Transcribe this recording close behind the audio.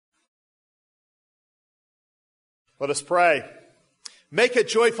Let us pray. Make a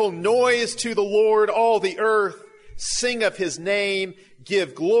joyful noise to the Lord, all the earth. Sing of his name.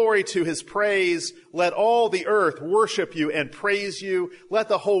 Give glory to his praise. Let all the earth worship you and praise you. Let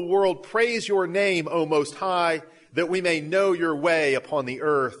the whole world praise your name, O Most High, that we may know your way upon the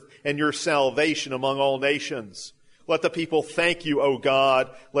earth and your salvation among all nations. Let the people thank you, O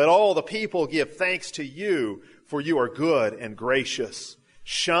God. Let all the people give thanks to you, for you are good and gracious.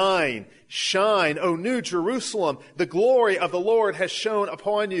 Shine, shine, O New Jerusalem. The glory of the Lord has shone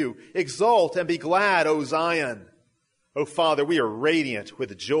upon you. Exult and be glad, O Zion. O Father, we are radiant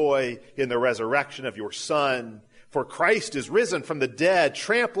with joy in the resurrection of your Son. For Christ is risen from the dead,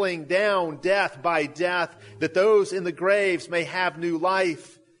 trampling down death by death, that those in the graves may have new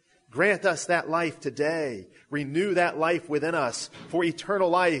life. Grant us that life today. Renew that life within us, for eternal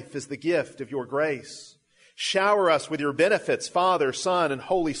life is the gift of your grace. Shower us with your benefits, Father, Son, and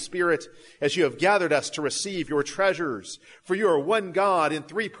Holy Spirit, as you have gathered us to receive your treasures. For you are one God in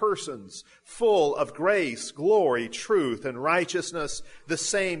three persons, full of grace, glory, truth, and righteousness, the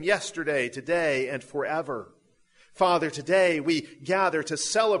same yesterday, today, and forever. Father, today we gather to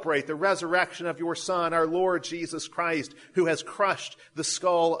celebrate the resurrection of your Son, our Lord Jesus Christ, who has crushed the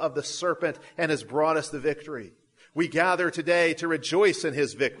skull of the serpent and has brought us the victory. We gather today to rejoice in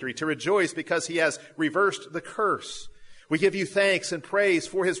his victory, to rejoice because he has reversed the curse. We give you thanks and praise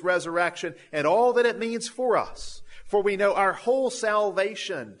for his resurrection and all that it means for us. For we know our whole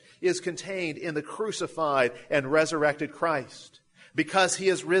salvation is contained in the crucified and resurrected Christ. Because he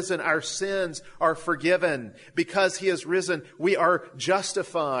is risen, our sins are forgiven. Because he is risen, we are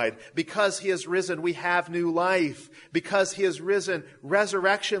justified. Because he is risen, we have new life. Because he is risen,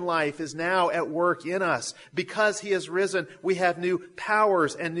 resurrection life is now at work in us. Because he is risen, we have new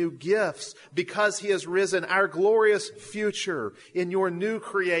powers and new gifts. Because he is risen, our glorious future in your new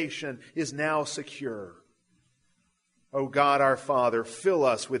creation is now secure. O God, our Father, fill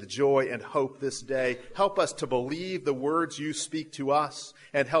us with joy and hope this day. Help us to believe the words you speak to us,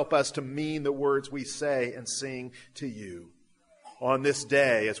 and help us to mean the words we say and sing to you. On this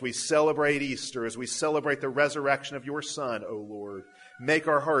day, as we celebrate Easter, as we celebrate the resurrection of your Son, O Lord, make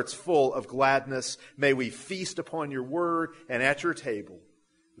our hearts full of gladness. May we feast upon your word and at your table.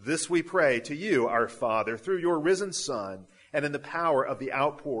 This we pray to you, our Father, through your risen Son, and in the power of the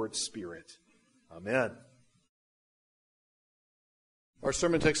outpoured Spirit. Amen. Our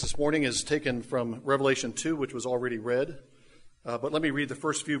sermon text this morning is taken from Revelation 2, which was already read. But let me read the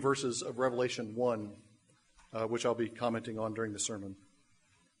first few verses of Revelation 1, which I'll be commenting on during the sermon.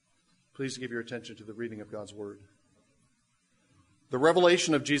 Please give your attention to the reading of God's Word. The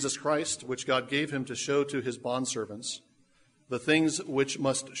revelation of Jesus Christ, which God gave him to show to his bondservants, the things which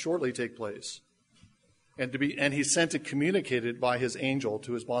must shortly take place, and he sent to communicate it by his angel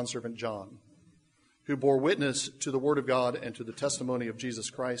to his bondservant John, who bore witness to the word of God and to the testimony of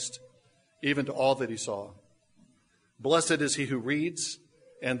Jesus Christ, even to all that he saw. Blessed is he who reads,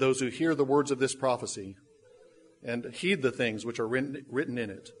 and those who hear the words of this prophecy, and heed the things which are written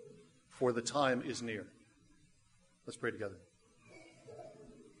in it, for the time is near. Let's pray together.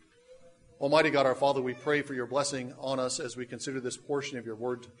 Almighty God, our Father, we pray for your blessing on us as we consider this portion of your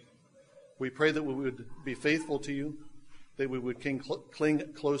word. We pray that we would be faithful to you, that we would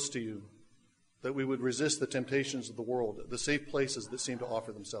cling close to you, that we would resist the temptations of the world, the safe places that seem to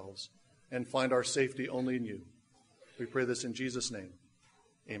offer themselves, and find our safety only in you. We pray this in Jesus' name.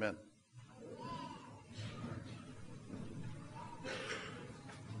 Amen.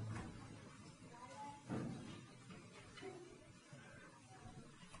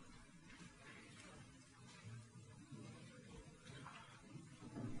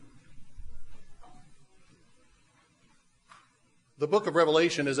 The book of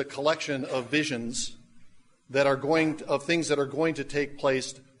Revelation is a collection of visions of things that are going to take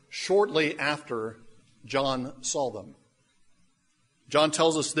place shortly after John saw them. John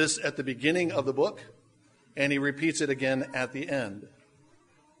tells us this at the beginning of the book, and he repeats it again at the end.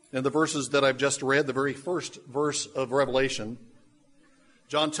 In the verses that I've just read, the very first verse of Revelation,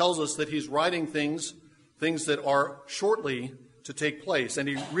 John tells us that he's writing things that are shortly to take place, and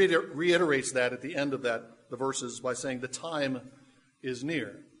he reiterates that at the end of the verses by saying the time is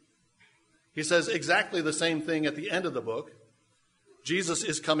near. He says exactly the same thing at the end of the book. Jesus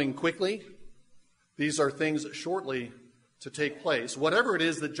is coming quickly. These are things shortly to take place. Whatever it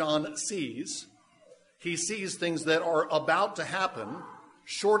is that John sees, he sees things that are about to happen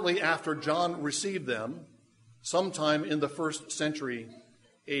shortly after John received them, sometime in the 1st century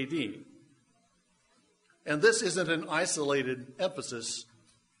A.D. And this isn't an isolated emphasis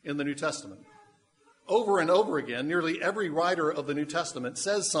in the New Testament. Over and over again, nearly every writer of the New Testament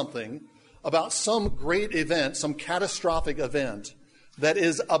says something about some great event, some catastrophic event that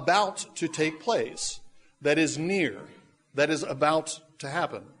is about to take place, that is near, that is about to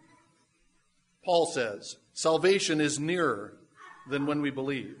happen. Paul says, salvation is nearer than when we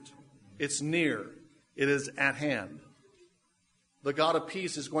believed. It's near. It is at hand. The God of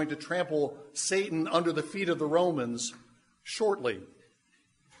peace is going to trample Satan under the feet of the Romans shortly.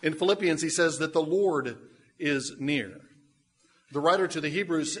 In Philippians, he says that the Lord is near. The writer to the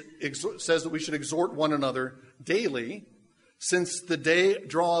Hebrews says that we should exhort one another daily, since the day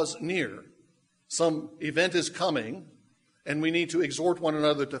draws near. Some event is coming, and we need to exhort one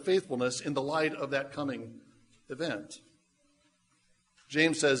another to faithfulness in the light of that coming event.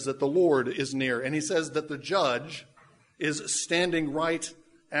 James says that the Lord is near, and he says that the judge is standing right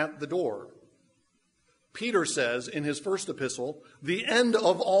at the door. Peter says in his first epistle, the end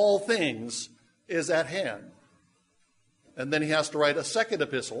of all things is at hand. And then he has to write a second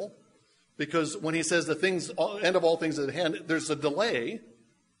epistle, because when he says the end of all things is at hand, there's a delay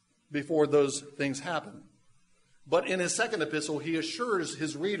before those things happen. But in his second epistle, he assures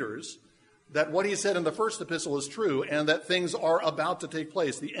his readers that what he said in the first epistle is true, and that things are about to take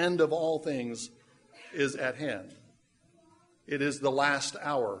place. The end of all things is at hand. It is the last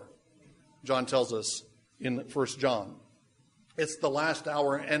hour, John tells us in 1 John. It's the last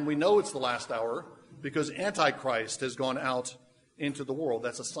hour, and we know it's the last hour because Antichrist has gone out into the world.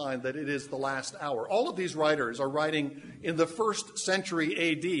 That's a sign that it is the last hour. All of these writers are writing in the 1st century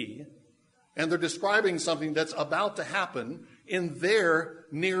A.D., and they're describing something that's about to happen in their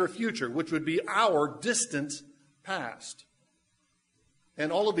near future, which would be our distant past.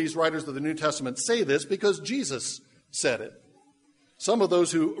 And all of these writers of the New Testament say this because Jesus said it. Some of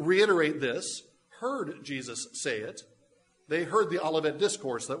those who reiterate this heard Jesus say it. They heard the Olivet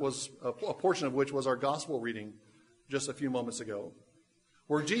Discourse, that was a portion of which was our gospel reading just a few moments ago,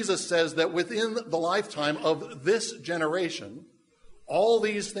 where Jesus says that within the lifetime of this generation, all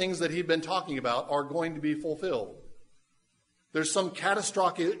these things that he'd been talking about are going to be fulfilled. There's some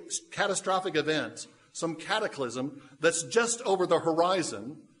catastrophic event, some cataclysm that's just over the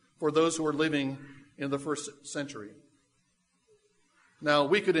horizon for those who are living in the 1st century. Now,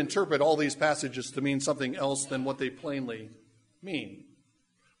 we could interpret all these passages to mean something else than what they plainly mean.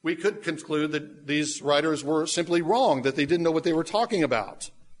 We could conclude that these writers were simply wrong, that they didn't know what they were talking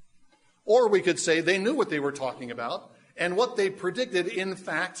about. Or we could say they knew what they were talking about, and what they predicted, in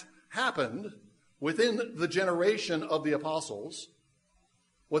fact, happened within the generation of the apostles.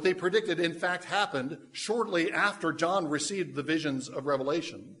 What they predicted, in fact, happened shortly after John received the visions of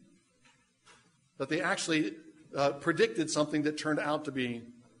Revelation. That they actually predicted something that turned out to be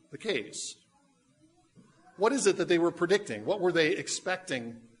the case. What is it that they were predicting? What were they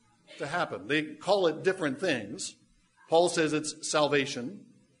expecting to happen? They call it different things. Paul says it's salvation.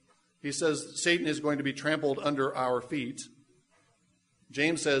 He says Satan is going to be trampled under our feet.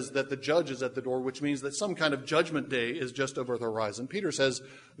 James says that the judge is at the door, which means that some kind of judgment day is just over the horizon. Peter says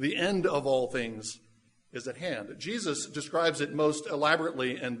the end of all things is at hand. Jesus describes it most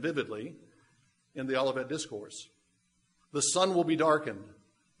elaborately and vividly in the Olivet Discourse. The sun will be darkened.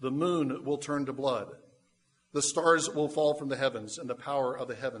 The moon will turn to blood. The stars will fall from the heavens, and the power of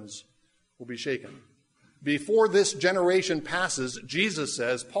the heavens will be shaken. Before this generation passes, Jesus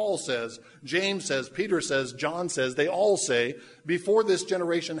says, Paul says, James says, Peter says, John says, they all say, before this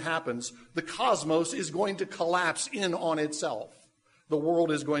generation happens, the cosmos is going to collapse in on itself. The world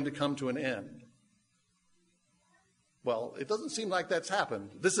is going to come to an end. Well, it doesn't seem like that's happened.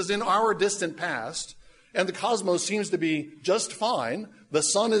 This is in our distant past, and the cosmos seems to be just fine. The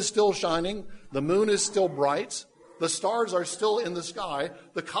sun is still shining. The moon is still bright. The stars are still in the sky.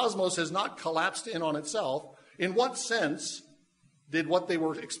 The cosmos has not collapsed in on itself. In what sense did what they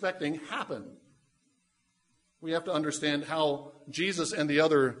were expecting happen? We have to understand how Jesus and the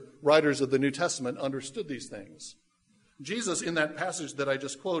other writers of the New Testament understood these things. Jesus, in that passage that I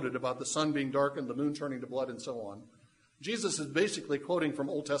just quoted about the sun being darkened, the moon turning to blood, and so on, Jesus is basically quoting from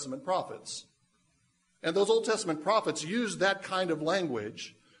Old Testament prophets. And those Old Testament prophets used that kind of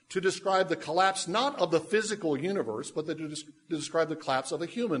language to describe the collapse not of the physical universe, but to describe the collapse of the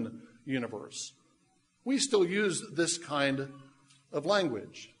human universe. We still use this kind of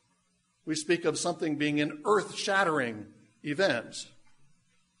language. We speak of something being an earth-shattering event.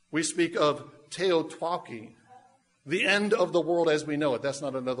 We speak of TEOTWAWKI, the end of the world as we know it. That's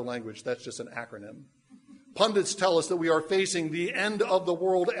not another language. That's just an acronym. Pundits tell us that we are facing the end of the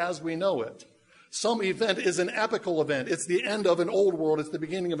world as we know it. Some event is an epical event. It's the end of an old world. It's the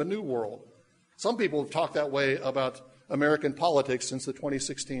beginning of a new world. Some people have talked that way about American politics since the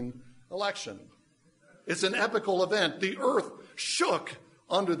 2016 election. It's an epical event. The earth shook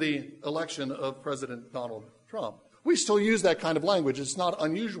under the election of President Donald Trump. We still use that kind of language. It's not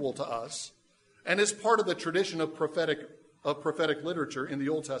unusual to us, and it's part of the tradition of prophetic literature in the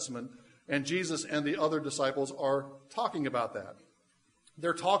Old Testament, and Jesus and the other disciples are talking about that.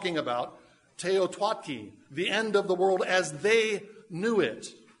 They're talking about TEOTWAWKI, the end of the world as they knew it.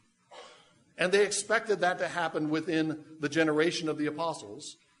 And they expected that to happen within the generation of the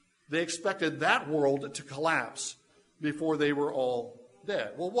apostles. They expected that world to collapse before they were all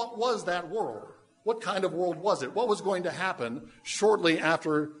dead. Well, what was that world? What kind of world was it? What was going to happen shortly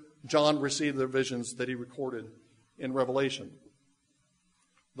after John received the visions that he recorded in Revelation?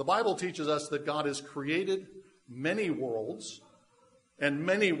 The Bible teaches us that God has created many worlds, and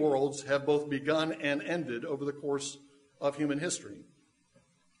many worlds have both begun and ended over the course of human history.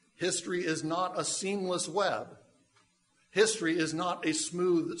 History is not a seamless web. History is not a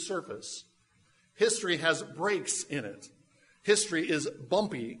smooth surface. History has breaks in it. History is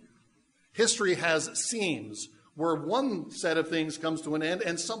bumpy. History has seams where one set of things comes to an end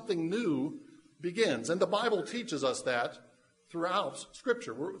and something new begins. And the Bible teaches us that throughout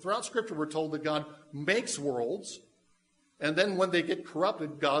Scripture. Throughout Scripture, we're told that God makes worlds, and then when they get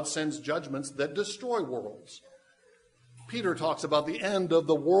corrupted, God sends judgments that destroy worlds. Peter talks about the end of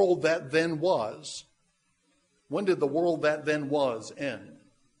the world that then was. When did the world that then was end?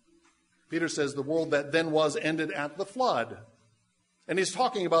 Peter says the world that then was ended at the flood. And he's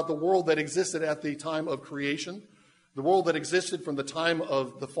talking about the world that existed at the time of creation, the world that existed from the time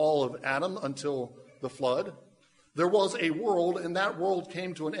of the fall of Adam until the flood. There was a world, and that world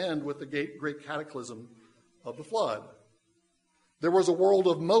came to an end with the great cataclysm of the flood. There was a world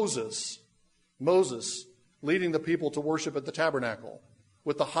of Moses leading the people to worship at the tabernacle,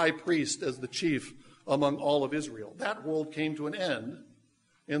 with the high priest as the chief among all of Israel. That world came to an end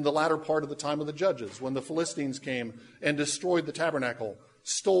in the latter part of the time of the Judges, when the Philistines came and destroyed the tabernacle,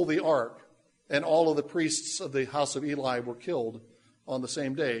 stole the ark, and all of the priests of the house of Eli were killed on the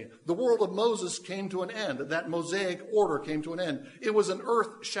same day. The world of Moses came to an end. That Mosaic order came to an end. It was an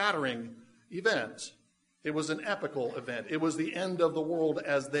earth-shattering event. It was an epical event. It was the end of the world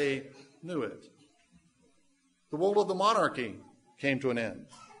as they knew it. The world of the monarchy came to an end.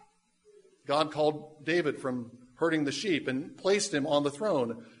 God called David from herding the sheep and placed him on the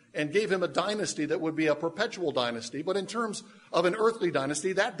throne and gave him a dynasty that would be a perpetual dynasty. But in terms of an earthly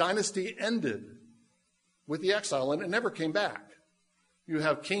dynasty, that dynasty ended with the exile, and it never came back. You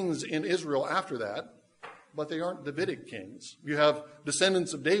have kings in Israel after that, but they aren't Davidic kings. You have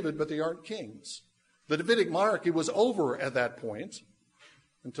descendants of David, but they aren't kings. The Davidic monarchy was over at that point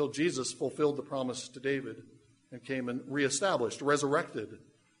until Jesus fulfilled the promise to David and came and reestablished, resurrected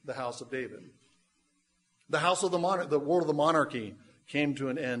the house of David. The house of the world of the monarchy came to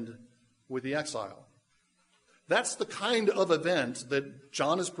an end with the exile. That's the kind of event that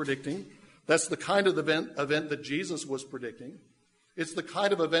John is predicting. That's the kind of event that Jesus was predicting. It's the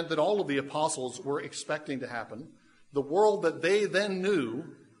kind of event that all of the apostles were expecting to happen. The world that they then knew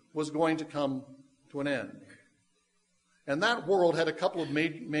was going to come to an end. And that world had a couple of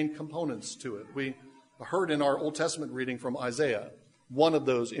main components to it. We heard in our Old Testament reading from Isaiah one of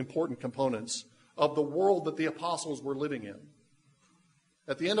those important components of the world that the apostles were living in.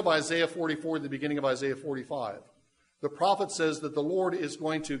 At the end of Isaiah 44, the beginning of Isaiah 45, the prophet says that the Lord is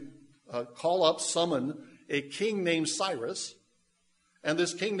going to summon a king named Cyrus, and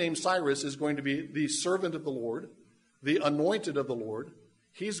this king named Cyrus is going to be the servant of the Lord, the anointed of the Lord.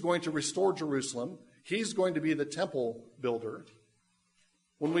 He's going to restore Jerusalem. He's going to be the temple builder.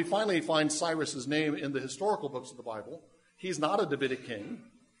 When we finally find Cyrus's name in the historical books of the Bible, he's not a Davidic king.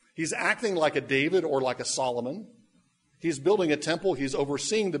 He's acting like a David or like a Solomon. He's building a temple. He's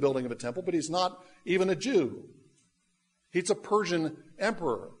overseeing the building of a temple, but he's not even a Jew. He's a Persian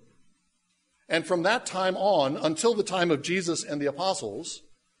emperor. And from that time on, until the time of Jesus and the apostles,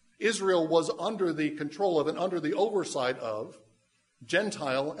 Israel was under the control of and under the oversight of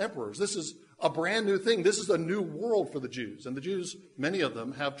Gentile emperors. This is a brand new thing. This is a new world for the Jews. And the Jews, many of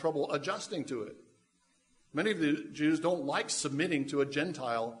them, have trouble adjusting to it. Many of the Jews don't like submitting to a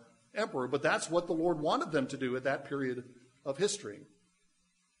Gentile emperor, but that's what the Lord wanted them to do at that period of history.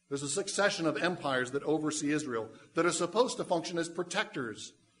 There's a succession of empires that oversee Israel that are supposed to function as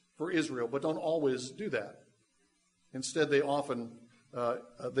protectors for Israel, but don't always do that. Instead, they often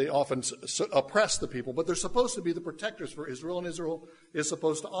oppress the people, but they're supposed to be the protectors for Israel, and Israel is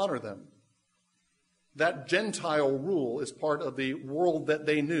supposed to honor them. That Gentile rule is part of the world that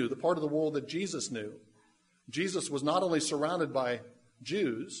they knew, the part of the world that Jesus knew. Jesus was not only surrounded by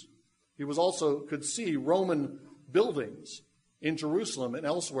Jews, he was also could see Roman buildings in Jerusalem and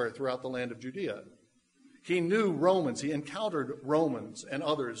elsewhere throughout the land of Judea. He knew Romans. He encountered Romans and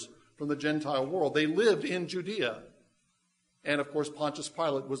others from the Gentile world. They lived in Judea. And, of course, Pontius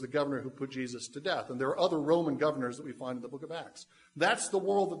Pilate was the governor who put Jesus to death. And there are other Roman governors that we find in the book of Acts. That's the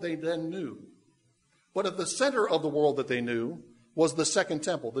world that they then knew. But at the center of the world that they knew was the second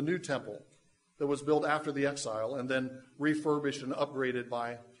temple, the new temple, that was built after the exile and then refurbished and upgraded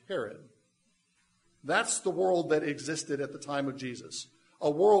by Herod. That's the world that existed at the time of Jesus. A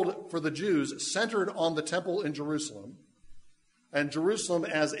world for the Jews centered on the temple in Jerusalem, and Jerusalem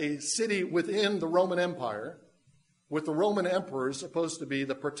as a city within the Roman Empire, with the Roman emperors supposed to be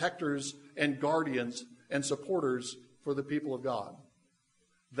the protectors and guardians and supporters for the people of God.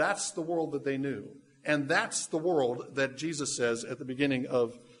 That's the world that they knew. And that's the world that Jesus says at the beginning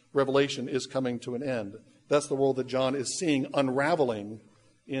of Revelation is coming to an end. That's the world that John is seeing unraveling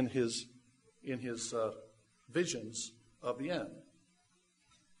in his visions of the end.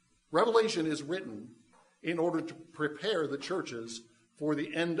 Revelation is written in order to prepare the churches for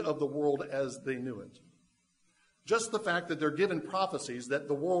the end of the world as they knew it. Just the fact that they're given prophecies that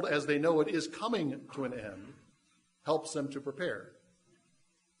the world as they know it is coming to an end helps them to prepare.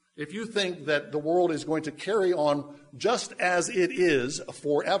 If you think that the world is going to carry on just as it is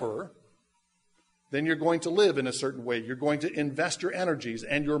forever, then you're going to live in a certain way. You're going to invest your energies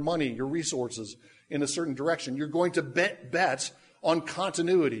and your money, your resources in a certain direction. You're going to bet on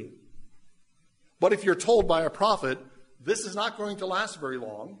continuity. But if you're told by a prophet, this is not going to last very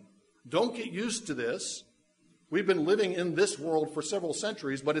long, don't get used to this. We've been living in this world for several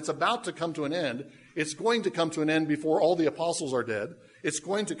centuries, but it's about to come to an end. It's going to come to an end before all the apostles are dead. It's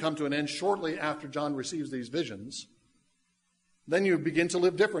going to come to an end shortly after John receives these visions. Then you begin to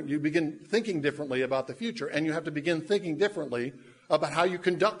live different. You begin thinking differently about the future, and you have to begin thinking differently about how you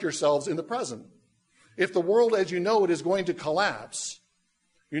conduct yourselves in the present. If the world as you know it is going to collapse,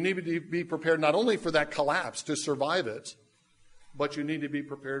 you need to be prepared not only for that collapse to survive it, but you need to be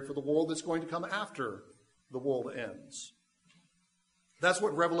prepared for the world that's going to come after the world ends. That's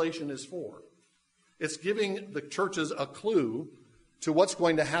what Revelation is for. It's giving the churches a clue to what's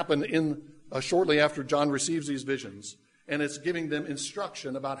going to happen in shortly after John receives these visions, and it's giving them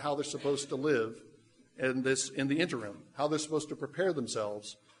instruction about how they're supposed to live in the interim, how they're supposed to prepare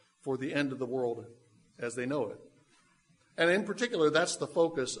themselves for the end of the world as they know it. And in particular, that's the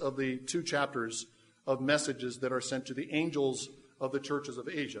focus of the 2 chapters of messages that are sent to the angels of the churches of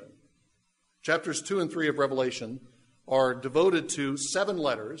Asia. Chapters 2 and 3 of Revelation are devoted to 7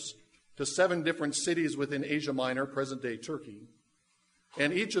 letters to 7 different cities within Asia Minor, present-day Turkey.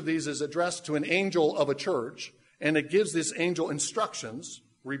 And each of these is addressed to an angel of a church, and it gives this angel instructions,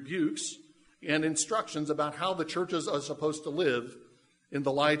 rebukes, and instructions about how the churches are supposed to live in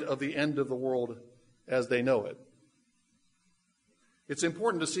the light of the end of the world as they know it. It's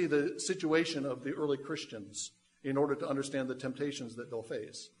important to see the situation of the early Christians in order to understand the temptations that they'll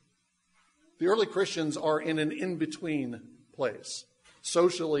face. The early Christians are in an in-between place,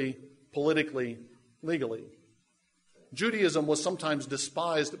 socially, politically, legally. Judaism was sometimes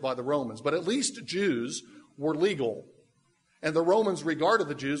despised by the Romans, but at least Jews were legal. And the Romans regarded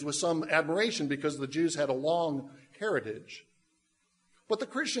the Jews with some admiration because the Jews had a long heritage. But the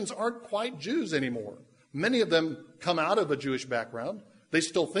Christians aren't quite Jews anymore. Many of them come out of a Jewish background. They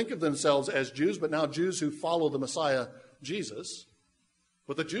still think of themselves as Jews, but now Jews who follow the Messiah, Jesus.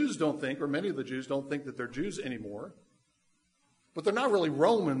 But the Jews don't think, or many of the Jews don't think that they're Jews anymore. But they're not really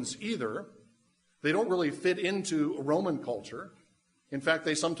Romans either. They don't really fit into Roman culture. In fact,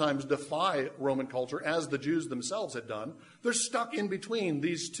 they sometimes defy Roman culture, as the Jews themselves had done. They're stuck in between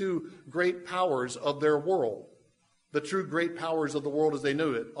these 2 great powers of their world, the true great powers of the world as they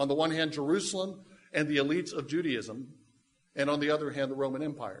knew it. On the one hand, Jerusalem and the elites of Judaism, and on the other hand, the Roman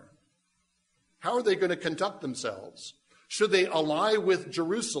Empire. How are they going to conduct themselves? Should they ally with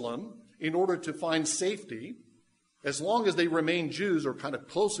Jerusalem in order to find safety? As long as they remain Jews or kind of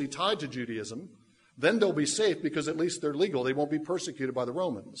closely tied to Judaism, then they'll be safe because at least they're legal. They won't be persecuted by the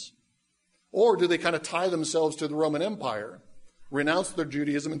Romans. Or do they kind of tie themselves to the Roman Empire, renounce their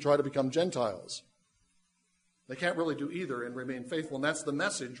Judaism, and try to become Gentiles? They can't really do either and remain faithful. And that's the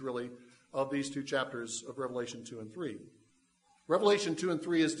message, really, of these 2 chapters of Revelation 2 and 3. Revelation 2 and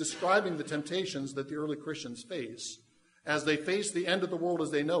 3 is describing the temptations that the early Christians face as they face the end of the world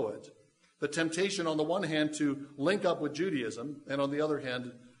as they know it. The temptation, on the one hand, to link up with Judaism, and on the other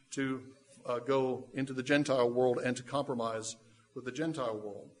hand, to go into the Gentile world and to compromise with the Gentile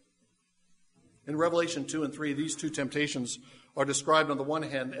world. In Revelation 2 and 3, these 2 temptations are described on the one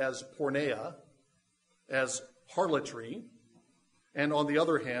hand as porneia, as harlotry, and on the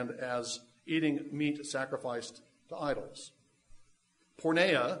other hand as eating meat sacrificed to idols.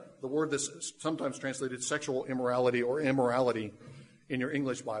 Porneia, the word that's sometimes translated sexual immorality or immorality in your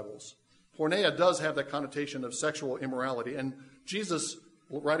English Bibles. Porneia does have that connotation of sexual immorality, and Jesus,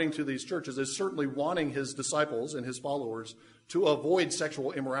 writing to these churches, is certainly wanting his disciples and his followers to avoid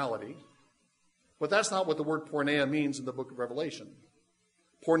sexual immorality. But that's not what the word porneia means in the book of Revelation.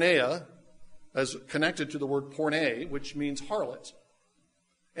 Porneia is connected to the word porne, which means harlot.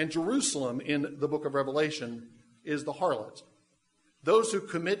 And Jerusalem in the book of Revelation is the harlot. Those who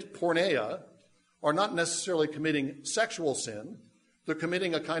commit porneia are not necessarily committing sexual sin. They're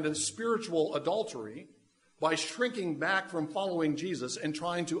committing a kind of spiritual adultery by shrinking back from following Jesus and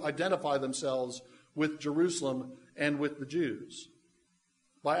trying to identify themselves with Jerusalem and with the Jews.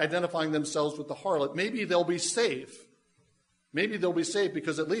 By identifying themselves with the harlot, maybe they'll be safe. Maybe they'll be safe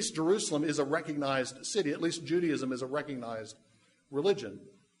because at least Jerusalem is a recognized city. At least Judaism is a recognized religion.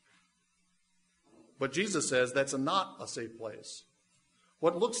 But Jesus says that's not a safe place.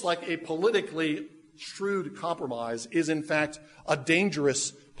 What looks like a politically shrewd compromise is in fact a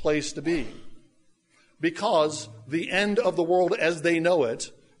dangerous place to be. Because the end of the world as they know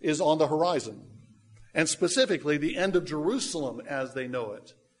it is on the horizon. And specifically, the end of Jerusalem as they know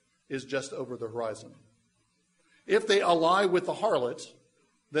it is just over the horizon. If they ally with the harlot,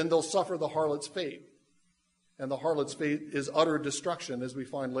 then they'll suffer the harlot's fate. And the harlot's fate is utter destruction, as we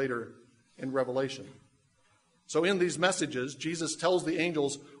find later in Revelation. So in these messages, Jesus tells the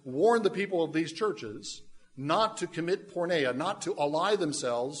angels, warn the people of these churches not to commit porneia, not to ally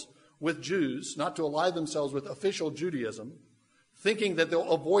themselves with Jews, not to ally themselves with official Judaism, thinking that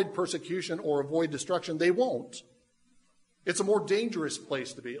they'll avoid persecution or avoid destruction. They won't. It's a more dangerous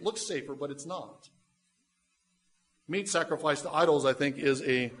place to be. It looks safer, but it's not. Meat sacrificed to idols, I think,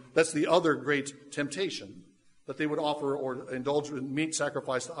 that's the other great temptation, that they would offer or indulge in meat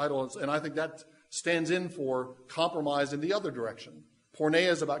sacrificed to idols. And I think that stands in for compromise in the other direction. Porneia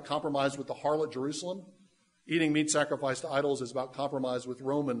is about compromise with the harlot Jerusalem. Eating meat sacrificed to idols is about compromise with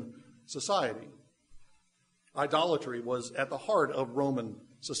Roman society. Idolatry was at the heart of Roman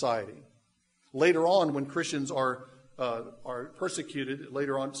society. Later on, when Christians are persecuted,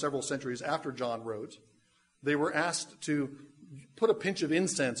 later on, several centuries after John wrote, they were asked to put a pinch of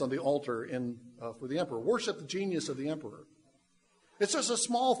incense on the altar for the emperor. Worship the genius of the emperor. It's just a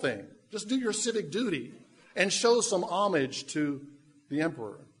small thing. Just do your civic duty and show some homage to the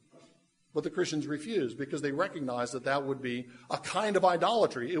emperor. But the Christians refused because they recognized that that would be a kind of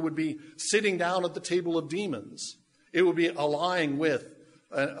idolatry. It would be sitting down at the table of demons. It would be allying with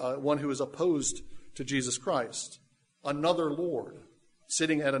one who is opposed to Jesus Christ, another Lord,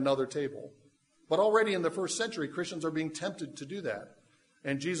 sitting at another table. But already in the first century, Christians are being tempted to do that.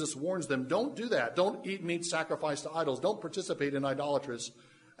 And Jesus warns them, don't do that. Don't eat meat sacrificed to idols. Don't participate in idolatrous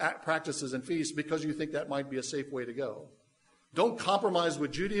practices and feasts because you think that might be a safe way to go. Don't compromise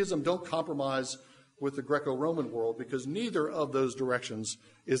with Judaism. Don't compromise with the Greco-Roman world because neither of those directions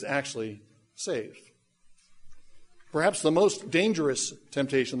is actually safe. Perhaps the most dangerous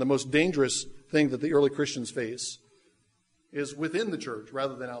temptation, the most dangerous thing that the early Christians face is within the church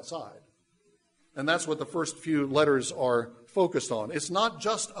rather than outside. And that's what the first few letters are focused on. It's not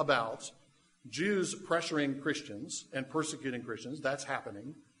just about Jews pressuring Christians and persecuting Christians. That's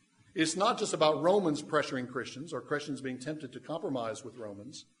happening. It's not just about Romans pressuring Christians or Christians being tempted to compromise with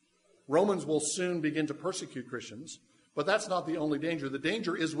Romans. Romans will soon begin to persecute Christians, but that's not the only danger. The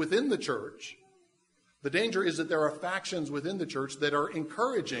danger is within the church. The danger is that there are factions within the church that are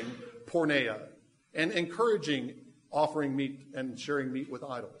encouraging porneia and encouraging offering meat and sharing meat with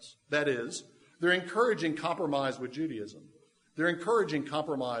idols. That is, they're encouraging compromise with Judaism. They're encouraging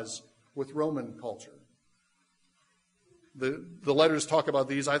compromise with Roman culture. The letters talk about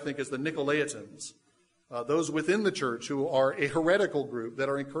these, I think, as the Nicolaitans, those within the church who are a heretical group that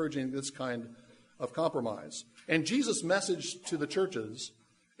are encouraging this kind of compromise. And Jesus' message to the churches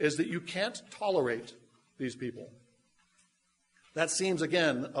is that you can't tolerate these people. That seems,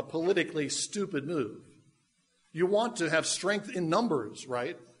 again, a politically stupid move. You want to have strength in numbers,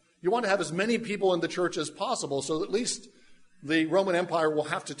 right? You want to have as many people in the church as possible so that at least the Roman Empire will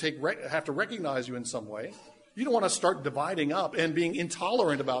have to recognize you in some way. You don't want to start dividing up and being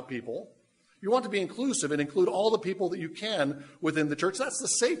intolerant about people. You want to be inclusive and include all the people that you can within the church. That's the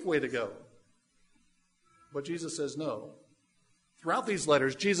safe way to go. But Jesus says no. Throughout these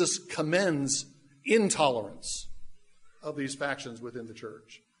letters, Jesus commends intolerance of these factions within the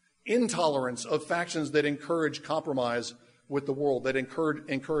church. Intolerance of factions that encourage compromise with the world, that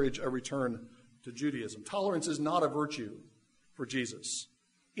encourage a return to Judaism. Tolerance is not a virtue for Jesus.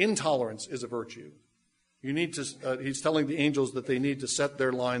 Intolerance is a virtue. He's telling the angels that they need to set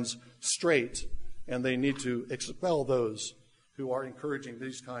their lines straight and they need to expel those who are encouraging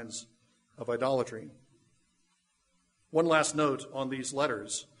these kinds of idolatry. One last note on these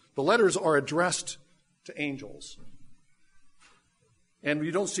letters. The letters are addressed to angels. And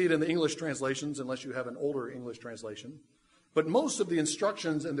you don't see it in the English translations unless you have an older English translation. But most of the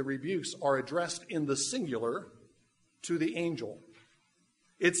instructions and the rebukes are addressed in the singular to the angel.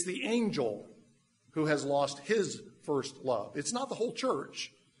 It's the angel who has lost his first love. It's not the whole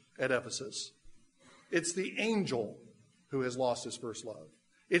church at Ephesus. It's the angel who has lost his first love.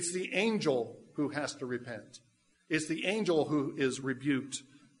 It's the angel who has to repent. It's the angel who is rebuked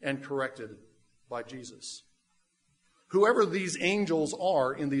and corrected by Jesus. Whoever these angels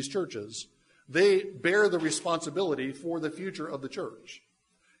are in these churches, they bear the responsibility for the future of the church.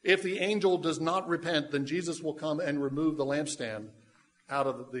 If the angel does not repent, then Jesus will come and remove the lampstand out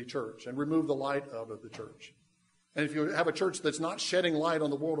of the church and remove the light out of the church. And if you have a church that's not shedding light on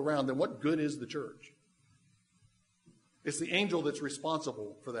the world around, then what good is the church? It's the angel that's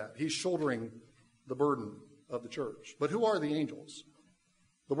responsible for that. He's shouldering the burden of the church. But who are the angels?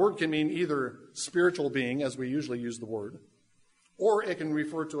 The word can mean either spiritual being, as we usually use the word, or it can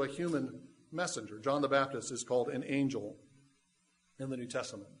refer to a human messenger. John the Baptist is called an angel in the New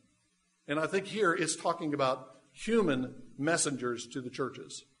Testament. And I think here it's talking about human messengers to the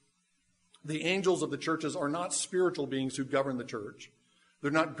churches. The angels of the churches are not spiritual beings who govern the church.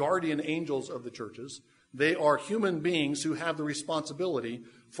 They're not guardian angels of the churches. They are human beings who have the responsibility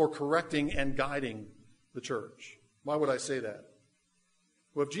for correcting and guiding the church. Why would I say that?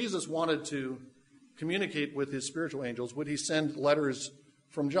 Well, if Jesus wanted to communicate with his spiritual angels, would he send letters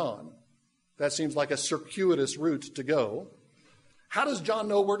from John? That seems like a circuitous route to go. How does John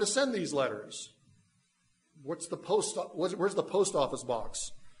know where to send these letters? Where's the post office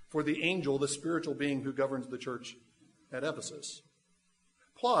box for the angel, the spiritual being who governs the church at Ephesus?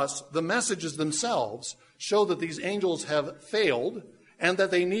 Plus, the messages themselves show that these angels have failed and that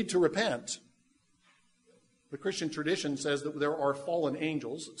they need to repent. The Christian tradition says that there are fallen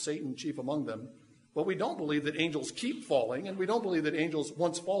angels, Satan chief among them, but we don't believe that angels keep falling, and we don't believe that angels,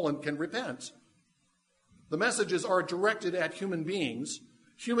 once fallen, can repent. The messages are directed at human beings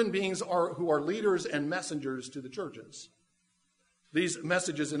who are leaders and messengers to the churches. These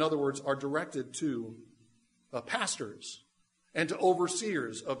messages, in other words, are directed to pastors and to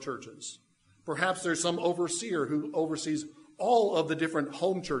overseers of churches. Perhaps there's some overseer who oversees all of the different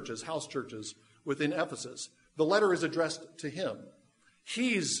home churches, house churches within Ephesus. The letter is addressed to him.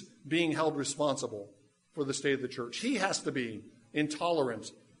 He's being held responsible for the state of the church. He has to be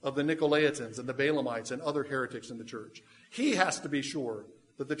intolerant of the Nicolaitans and the Balaamites and other heretics in the church. He has to be sure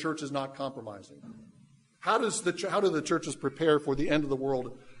that the church is not compromising. How do the churches prepare for the end of the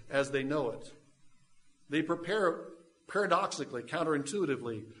world as they know it? They prepare paradoxically,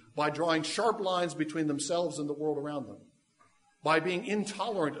 counterintuitively, by drawing sharp lines between themselves and the world around them, by being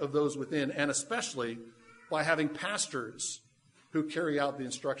intolerant of those within, and especially by having pastors who carry out the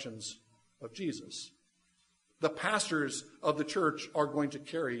instructions of Jesus. The pastors of the church are going to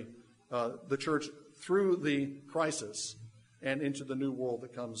carry the church through the crisis and into the new world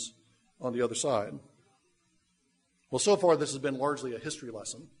that comes on the other side. Well, so far this has been largely a history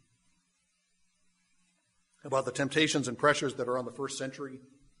lesson about the temptations and pressures that are on the first century,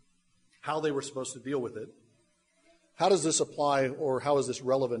 how they were supposed to deal with it. How does this apply, or how is this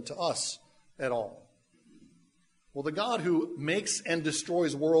relevant to us at all? Well, the God who makes and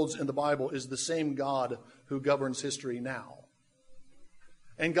destroys worlds in the Bible is the same God who governs history now.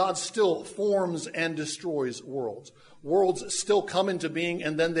 And God still forms and destroys worlds. Worlds still come into being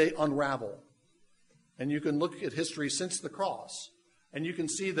and then they unravel. And you can look at history since the cross, and you can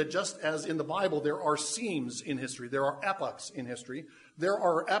see that just as in the Bible there are seams in history, there are epochs in history, there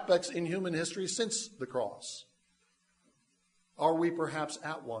are epochs in human history since the cross. Are we perhaps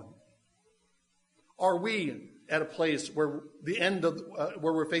at one? Are we at a place where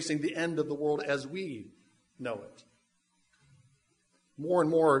where we're facing the end of the world as we know it? More and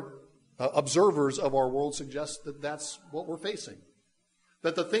more observers of our world suggest that that's what we're facing.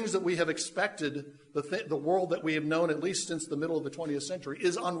 That the things that we have expected, the world that we have known at least since the middle of the 20th century,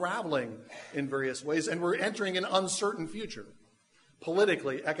 is unraveling in various ways, and we're entering an uncertain future,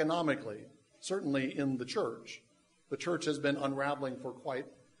 politically, economically, certainly in the church. The church has been unraveling for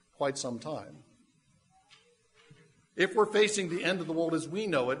quite some time. If we're facing the end of the world as we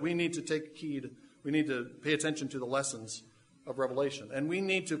know it, we need to take heed. We need to pay attention to the lessons of Revelation. And we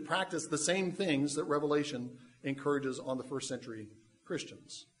need to practice the same things that Revelation encourages on the first century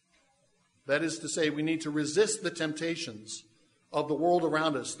Christians. That is to say, we need to resist the temptations of the world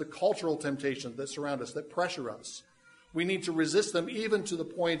around us, the cultural temptations that surround us, that pressure us. We need to resist them even to the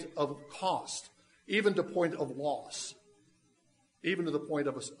point of cost, even to point of loss. even to the point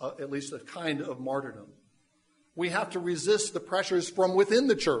of at least a kind of martyrdom. We have to resist the pressures from within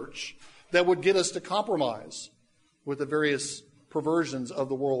the church that would get us to compromise with the various perversions of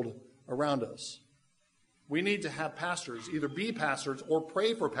the world around us. We need to have pastors, either be pastors or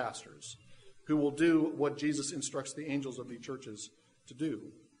pray for pastors, who will do what Jesus instructs the angels of the churches to do.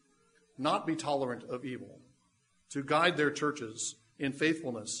 Not be tolerant of evil, to guide their churches in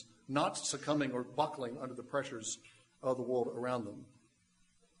faithfulness, not succumbing or buckling under the pressures of the world around them.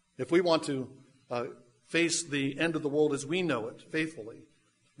 If we want to face the end of the world as we know it faithfully,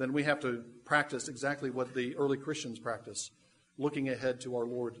 then we have to practice exactly what the early Christians practiced, looking ahead to our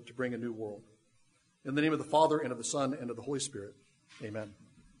Lord to bring a new world. In the name of the Father, and of the Son, and of the Holy Spirit, amen.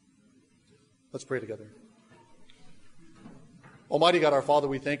 Let's pray together. Almighty God, our Father,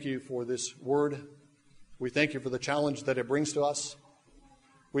 we thank you for this word. We thank you for the challenge that it brings to us.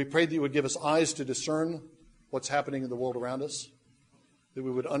 We pray that you would give us eyes to discern what's happening in the world around us, that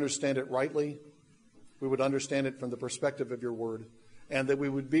we would understand it rightly, we would understand it from the perspective of your word, and that we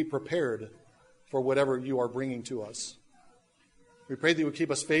would be prepared for whatever you are bringing to us. We pray that you would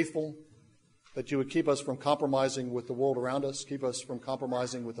keep us faithful, that you would keep us from compromising with the world around us, keep us from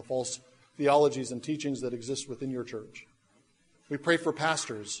compromising with the false theologies and teachings that exist within your church. We pray for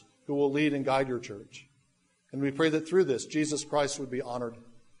pastors who will lead and guide your church. And we pray that through this, Jesus Christ would be honored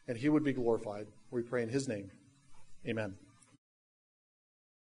and he would be glorified. We pray in his name. Amen.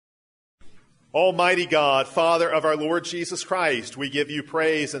 Almighty God, Father of our Lord Jesus Christ, we give you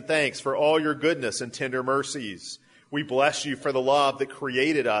praise and thanks for all your goodness and tender mercies. We bless you for the love that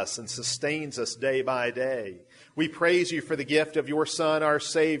created us and sustains us day by day. We praise you for the gift of your Son, our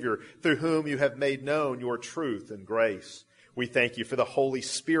Savior, through whom you have made known your truth and grace. We thank you for the Holy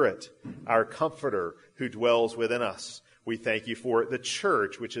Spirit, our Comforter, who dwells within us. We thank you for the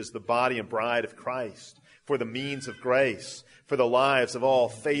church, which is the body and bride of Christ, for the means of grace, for the lives of all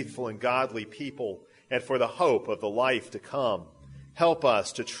faithful and godly people, and for the hope of the life to come. Help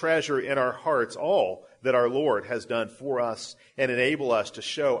us to treasure in our hearts all that our Lord has done for us, and enable us to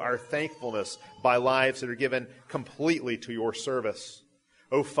show our thankfulness by lives that are given completely to your service.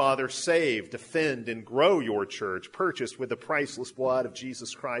 O Father, save, defend, and grow your church, purchased with the priceless blood of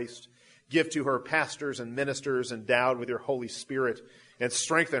Jesus Christ. Give to her pastors and ministers endowed with your Holy Spirit, and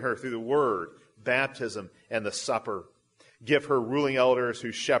strengthen her through the word, baptism, and the supper. Give her ruling elders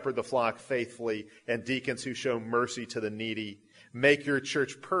who shepherd the flock faithfully, and deacons who show mercy to the needy. Make your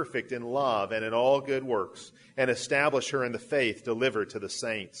church perfect in love and in all good works, and establish her in the faith delivered to the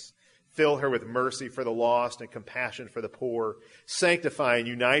saints. Fill her with mercy for the lost and compassion for the poor. Sanctify and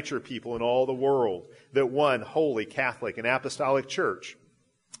unite your people in all the world, that one holy, Catholic, and apostolic church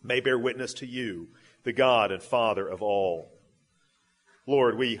may bear witness to you, the God and Father of all.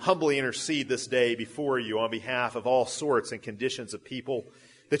 Lord, we humbly intercede this day before you on behalf of all sorts and conditions of people,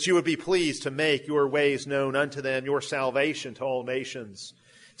 that you would be pleased to make your ways known unto them, your salvation to all nations.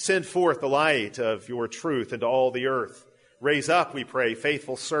 Send forth the light of your truth into all the earth. Raise up, we pray,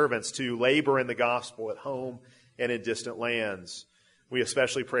 faithful servants to labor in the gospel at home and in distant lands. We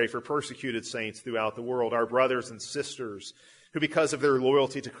especially pray for persecuted saints throughout the world, our brothers and sisters who, because of their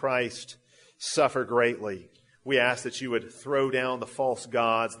loyalty to Christ, suffer greatly. We ask that you would throw down the false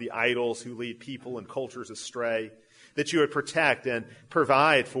gods, the idols who lead people and cultures astray, that you would protect and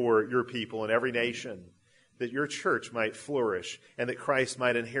provide for your people in every nation, that your church might flourish, and that Christ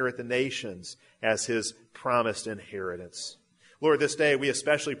might inherit the nations as his promised inheritance. Lord, this day we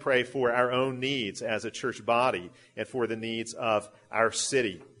especially pray for our own needs as a church body and for the needs of our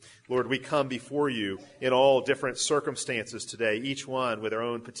city. Lord, we come before you in all different circumstances today, each one with our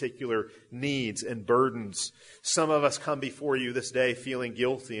own particular needs and burdens. Some of us come before you this day feeling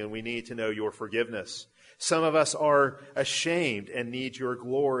guilty, and we need to know your forgiveness. Some of us are ashamed and need your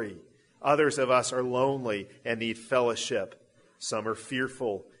glory. Others of us are lonely and need fellowship. Some are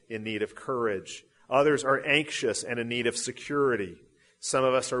fearful, in need of courage. Others are anxious and in need of security. Some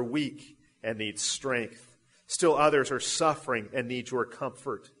of us are weak and need strength. Still others are suffering and need your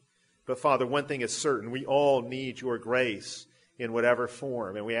comfort. But Father, one thing is certain, we all need your grace in whatever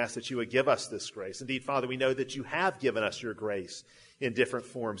form, and we ask that you would give us this grace. Indeed, Father, we know that you have given us your grace in different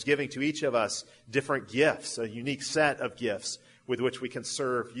forms, giving to each of us different gifts, a unique set of gifts with which we can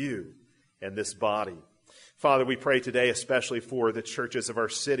serve you and this body. Father, we pray today especially for the churches of our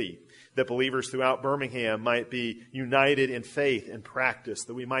city, that believers throughout Birmingham might be united in faith and practice,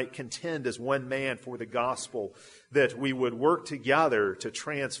 that we might contend as one man for the gospel, that we would work together to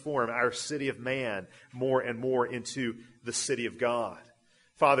transform our city of man more and more into the city of God.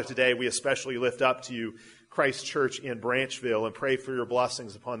 Father, today we especially lift up to you Christ Church in Branchville and pray for your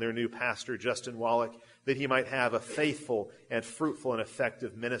blessings upon their new pastor, Justin Wallach, that he might have a faithful and fruitful and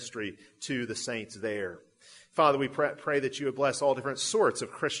effective ministry to the saints there. Father, we pray that you would bless all different sorts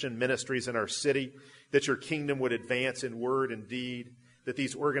of Christian ministries in our city, that your kingdom would advance in word and deed, that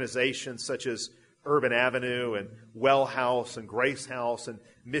these organizations such as Urban Avenue and Well House and Grace House and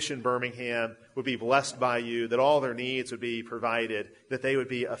Mission Birmingham would be blessed by you, that all their needs would be provided, that they would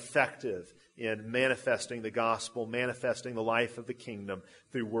be effective in manifesting the gospel, manifesting the life of the kingdom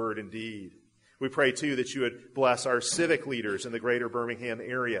through word and deed. We pray, too, that you would bless our civic leaders in the greater Birmingham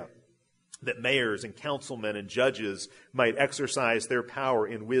area, that mayors and councilmen and judges might exercise their power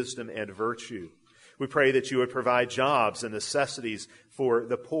in wisdom and virtue. We pray that you would provide jobs and necessities for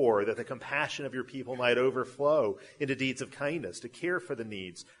the poor, that the compassion of your people might overflow into deeds of kindness to care for the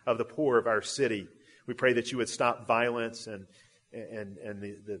needs of the poor of our city. We pray that you would stop violence and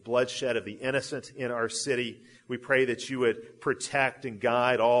the bloodshed of the innocent in our city. We pray that you would protect and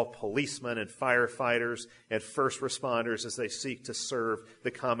guide all policemen and firefighters and first responders as they seek to serve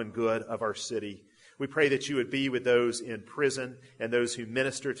the common good of our city. We pray that you would be with those in prison and those who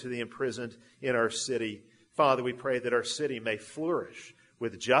minister to the imprisoned in our city. Father, we pray that our city may flourish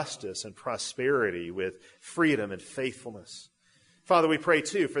with justice and prosperity, with freedom and faithfulness. Father, we pray,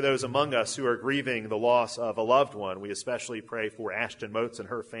 too, for those among us who are grieving the loss of a loved one. We especially pray for Ashton Motes and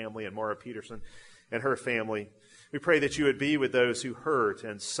her family and Maura Peterson and her family. We pray that you would be with those who hurt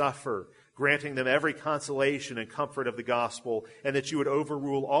and suffer, granting them every consolation and comfort of the gospel, and that you would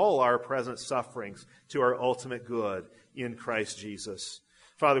overrule all our present sufferings to our ultimate good in Christ Jesus.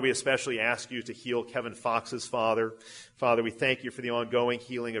 Father, we especially ask you to heal Kevin Fox's father. Father, we thank you for the ongoing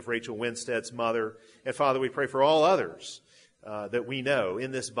healing of Rachel Winstead's mother. And Father, we pray for all others that we know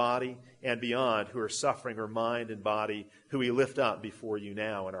in this body and beyond who are suffering or mind and body, who we lift up before you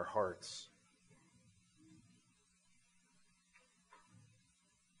now in our hearts.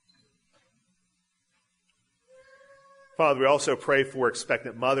 Father, we also pray for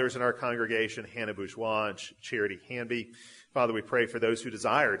expectant mothers in our congregation, Hannah Bourgeois and Charity Hanby. Father, we pray for those who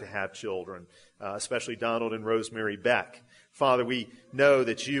desire to have children, especially Donald and Rosemary Beck. Father, we know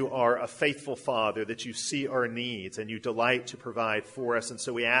that you are a faithful Father, that you see our needs and you delight to provide for us, and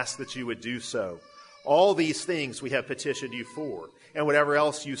so we ask that you would do so. All these things we have petitioned you for, and whatever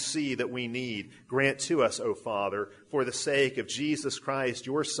else you see that we need, grant to us, O Father, for the sake of Jesus Christ,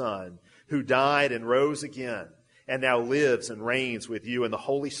 your Son, who died and rose again, and now lives and reigns with you in the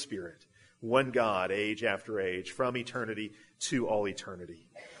Holy Spirit, one God, age after age, from eternity to all eternity.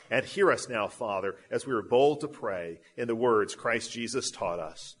 And hear us now, Father, as we are bold to pray in the words Christ Jesus taught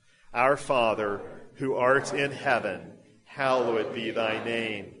us. Our Father, who art in heaven, hallowed be thy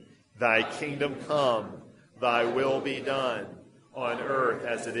name. Thy kingdom come, thy will be done, on earth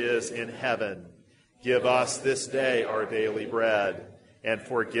as it is in heaven. Give us this day our daily bread, and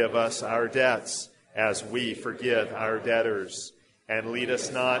forgive us our debts, as we forgive our debtors. And lead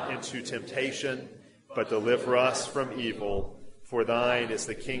us not into temptation, but deliver us from evil. For thine is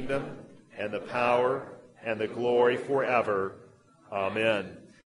the kingdom, and the power, and the glory forever. Amen.